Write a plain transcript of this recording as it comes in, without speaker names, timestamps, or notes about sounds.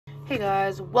Hey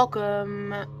guys,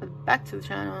 welcome back to the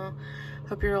channel.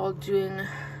 Hope you're all doing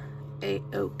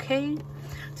a-okay.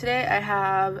 Today I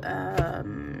have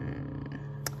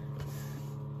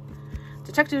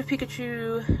Detective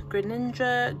Pikachu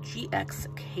Greninja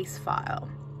GX case file.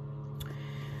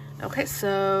 Okay,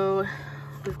 so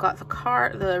we've got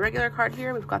the regular card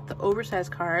here, we've got the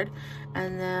oversized card,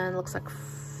 and then looks like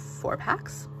 4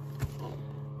 packs.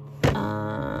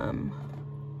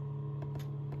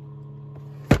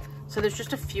 So there's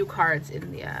just a few cards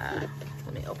in the,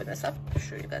 let me open this up to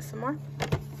show you guys some more.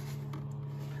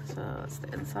 So that's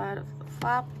the inside of the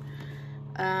flap.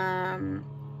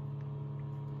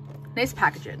 Nice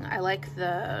packaging. I like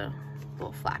the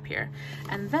little flap here.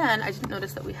 And then I didn't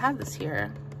notice that we had this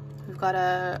here. We've got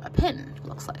a pin, it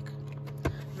looks like.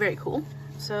 Very cool.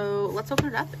 So let's open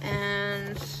it up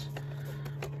and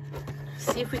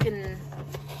see if we can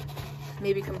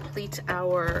maybe complete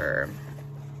our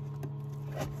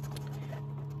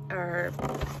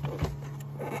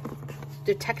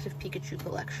Detective Pikachu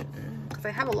collection, because I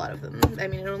have a lot of them. I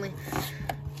mean, it only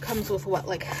comes with what,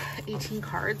 like 18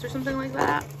 cards or something like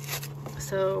that.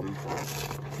 So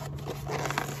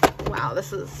wow,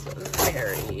 this is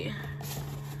very,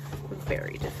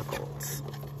 very difficult.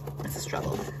 It's a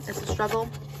struggle. It's a struggle.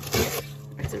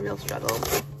 It's a real struggle,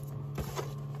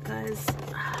 guys.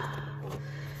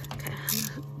 Okay, I'm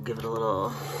gonna give it a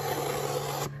little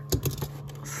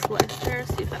slice there,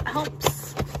 see if that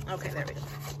helps. Okay, there we go.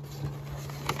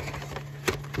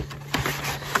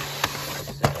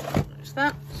 So there's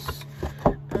that.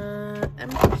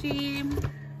 Empty.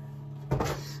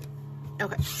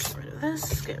 Okay, get rid of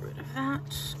this, get rid of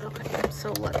that. Okay,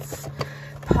 so let's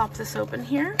pop this open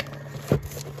here.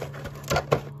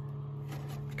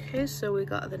 Okay, so we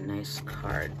got the nice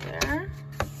card there.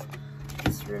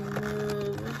 Let's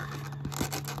remove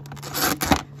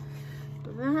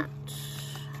that.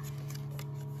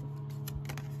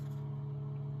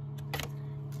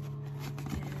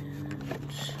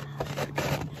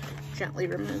 Gently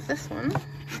remove this one.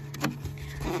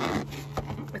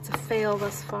 It's a fail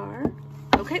thus far.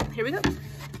 Okay, here we go.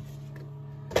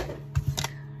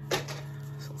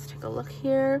 So let's take a look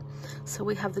here. So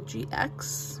we have the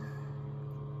GX.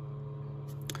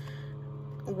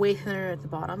 Way thinner at the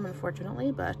bottom,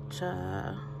 unfortunately, but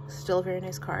still a very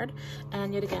nice card.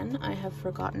 And yet again, I have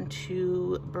forgotten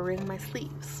to bring my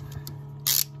sleeves.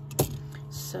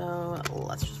 So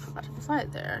let's just put that to the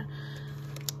side there.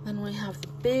 Then we have the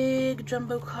big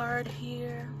jumbo card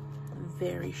here.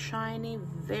 Very shiny,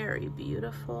 very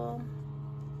beautiful.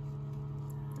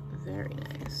 Very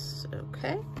nice.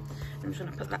 Okay. I'm just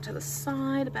gonna put that to the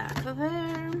side, back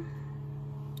there.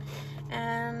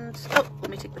 And, oh, let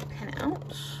me take the pin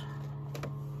out.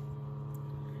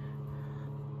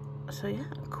 So yeah,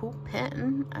 cool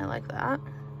pin. I like that.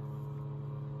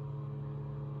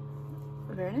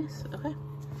 Very nice. Okay.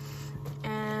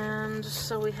 And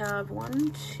so we have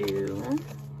 1, 2,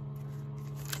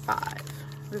 5.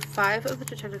 We have 5 of the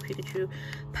Detective Pikachu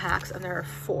packs, and there are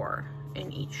 4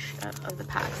 in each of the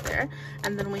packs there.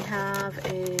 And then we have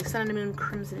a Sun and Moon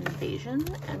Crimson Invasion,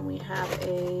 and we have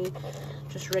a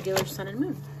just regular Sun and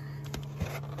Moon.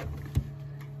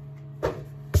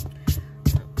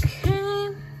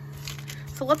 Okay,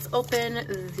 so let's open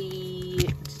the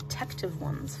detective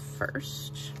ones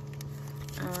first.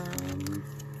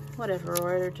 Whatever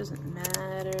order, doesn't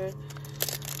matter.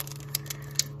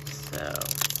 So,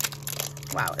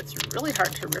 wow, it's really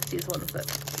hard to rip these ones that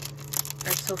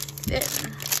are so thin.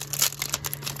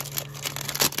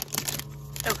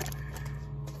 Okay.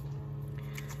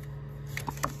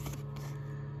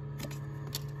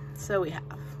 So we have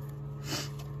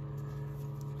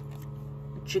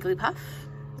Jigglypuff.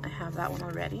 I have that one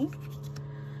already.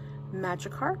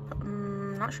 Magikarp.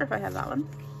 Not sure if I have that one.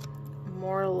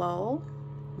 Morlul.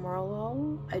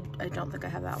 I don't think I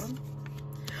have that one.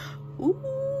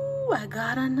 Ooh, I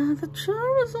got another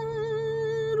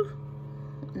Charizard.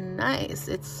 Nice.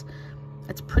 It's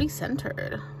pretty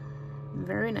centered.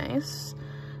 Very nice.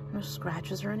 No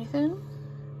scratches or anything.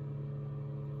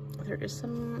 There is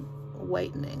some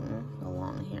whitening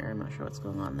along here. I'm not sure what's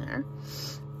going on there.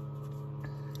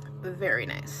 Very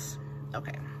nice.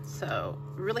 Okay, so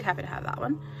really happy to have that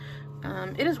one.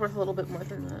 It is worth a little bit more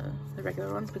than the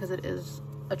regular ones because it is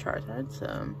a Charizard,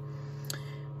 so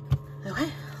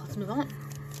okay, let's move on.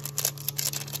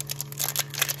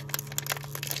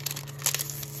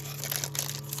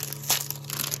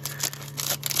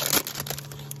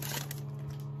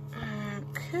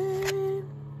 Okay.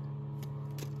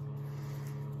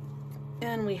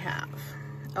 And we have,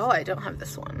 oh, I don't have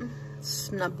this one.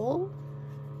 Snubbull,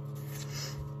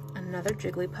 another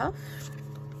Jigglypuff,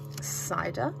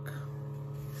 Psyduck,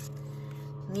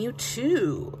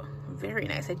 Mewtwo. Very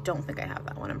nice. I don't think I have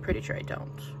that one. I'm pretty sure I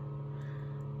don't.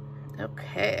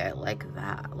 Okay, I like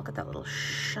that. Look at that little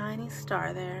shiny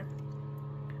star there.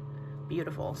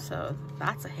 Beautiful. So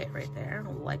that's a hit right there.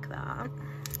 I like that.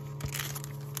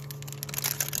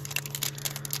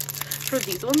 For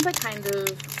these ones, I'm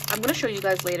going to show you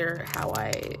guys later how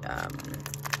I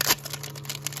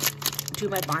do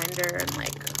my binder and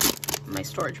like my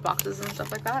storage boxes and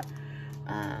stuff like that.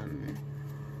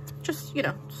 Just, you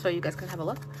know, so you guys can have a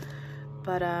look.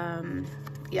 But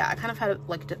yeah, I kind of had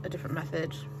like a different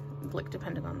method, like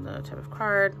depending on the type of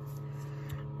card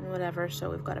and whatever. So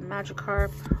we've got a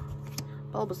Magikarp,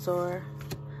 Bulbasaur,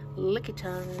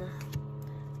 Lickitung,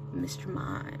 Mr.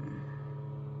 Mime.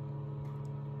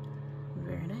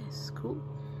 Very nice, cool.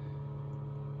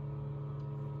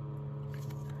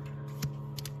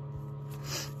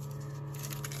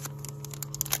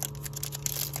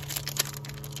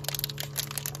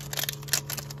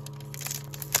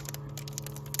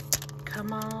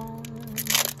 Come on.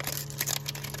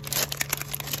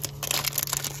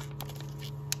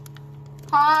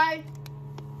 Hi.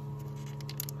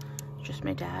 Just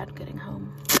my dad getting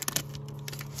home.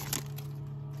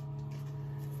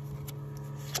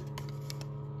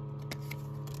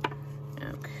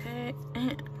 Okay,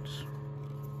 and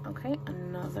okay,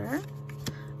 another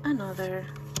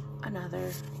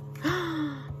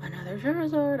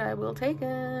Charizard. I will take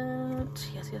it.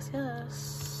 Yes, yes,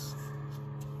 yes.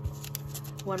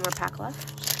 One more pack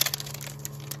left.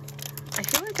 I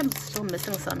feel like I'm still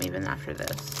missing some even after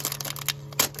this.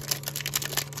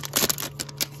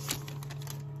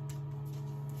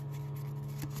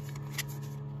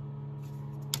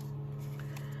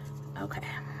 Okay,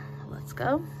 let's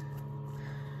go.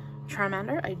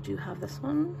 Charmander, I do have this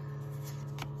one.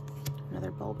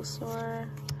 Another Bulbasaur.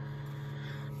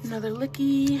 Another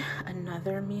Licky.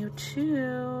 Another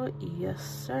Mewtwo. Yes,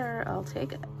 sir. I'll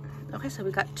take it. Okay, so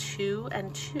we got 2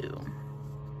 and 2.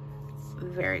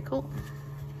 Very cool.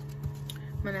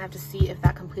 I'm gonna have to see if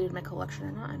that completed my collection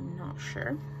or not. I'm not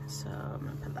sure. So I'm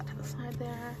gonna put that to the side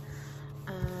there.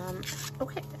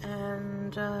 Okay,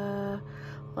 and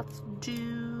let's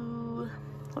do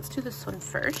this one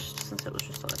first since it was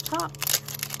just on the top.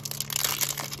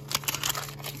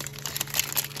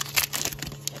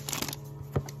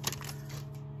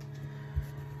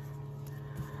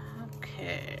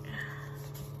 Okay.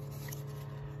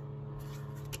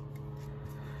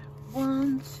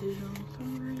 1, 2,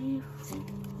 3, 4.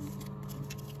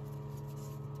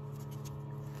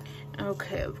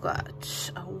 Okay, we've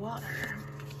got a water.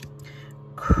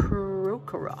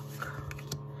 Krokorok.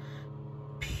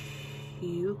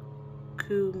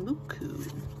 Pyukumuku.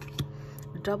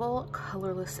 Double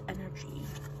colorless energy.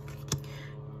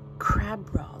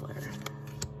 Crabrawler.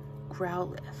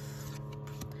 Growlithe.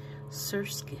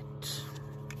 Surskit.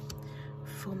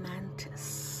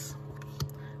 Fomantis.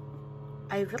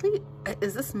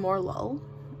 Is this more low?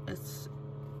 It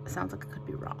sounds like it could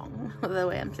be wrong the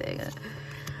way I'm saying it.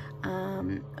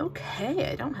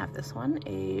 Okay, I don't have this one.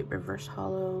 A reverse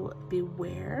holo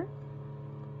Beware.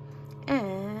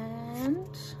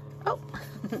 And, oh,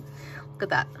 look at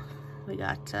that. We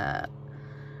got a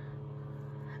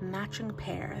matching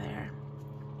pair there.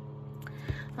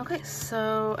 Okay,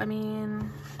 so, I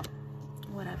mean,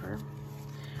 whatever.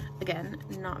 Again,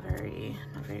 not very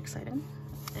exciting.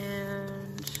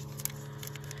 And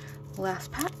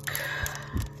last pack.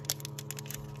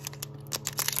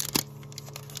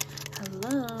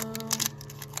 Hello.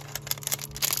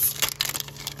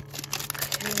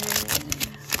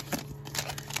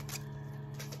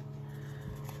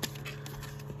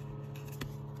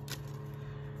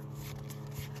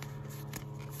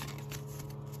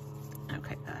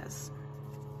 Okay, guys.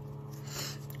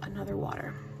 Another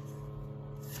water.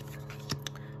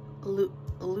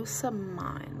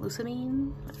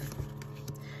 Lusamine,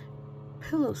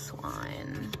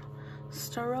 Piloswine,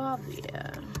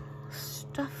 Staravia,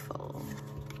 Stuffle,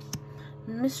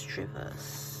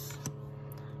 Mischievous,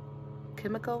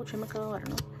 Chimico, I don't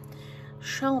know,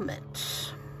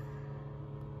 Shelmet,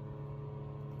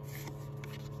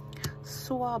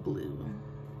 Swablu,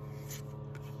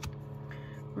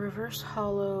 Reverse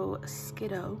Holo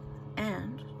Skiddo,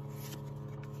 and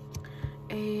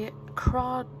a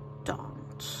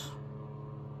Crawdaunt,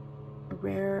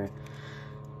 rare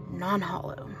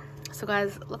non-holo. So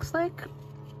guys, looks like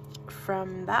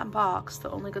from that box the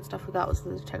only good stuff we got was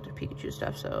the Detective Pikachu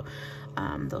stuff. So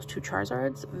those 2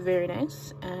 Charizards, very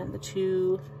nice, and the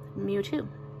 2 Mewtwo.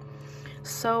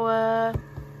 So oh,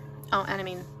 and I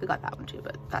mean we got that one too,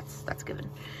 but that's given.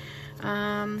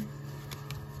 I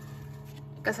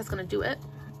guess that's gonna do it.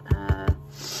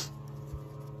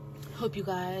 Hope you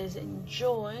guys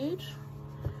enjoyed.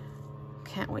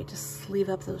 Can't wait to sleeve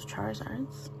up those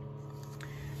Charizards.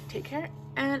 Take care,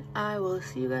 and I will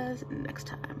see you guys next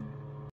time.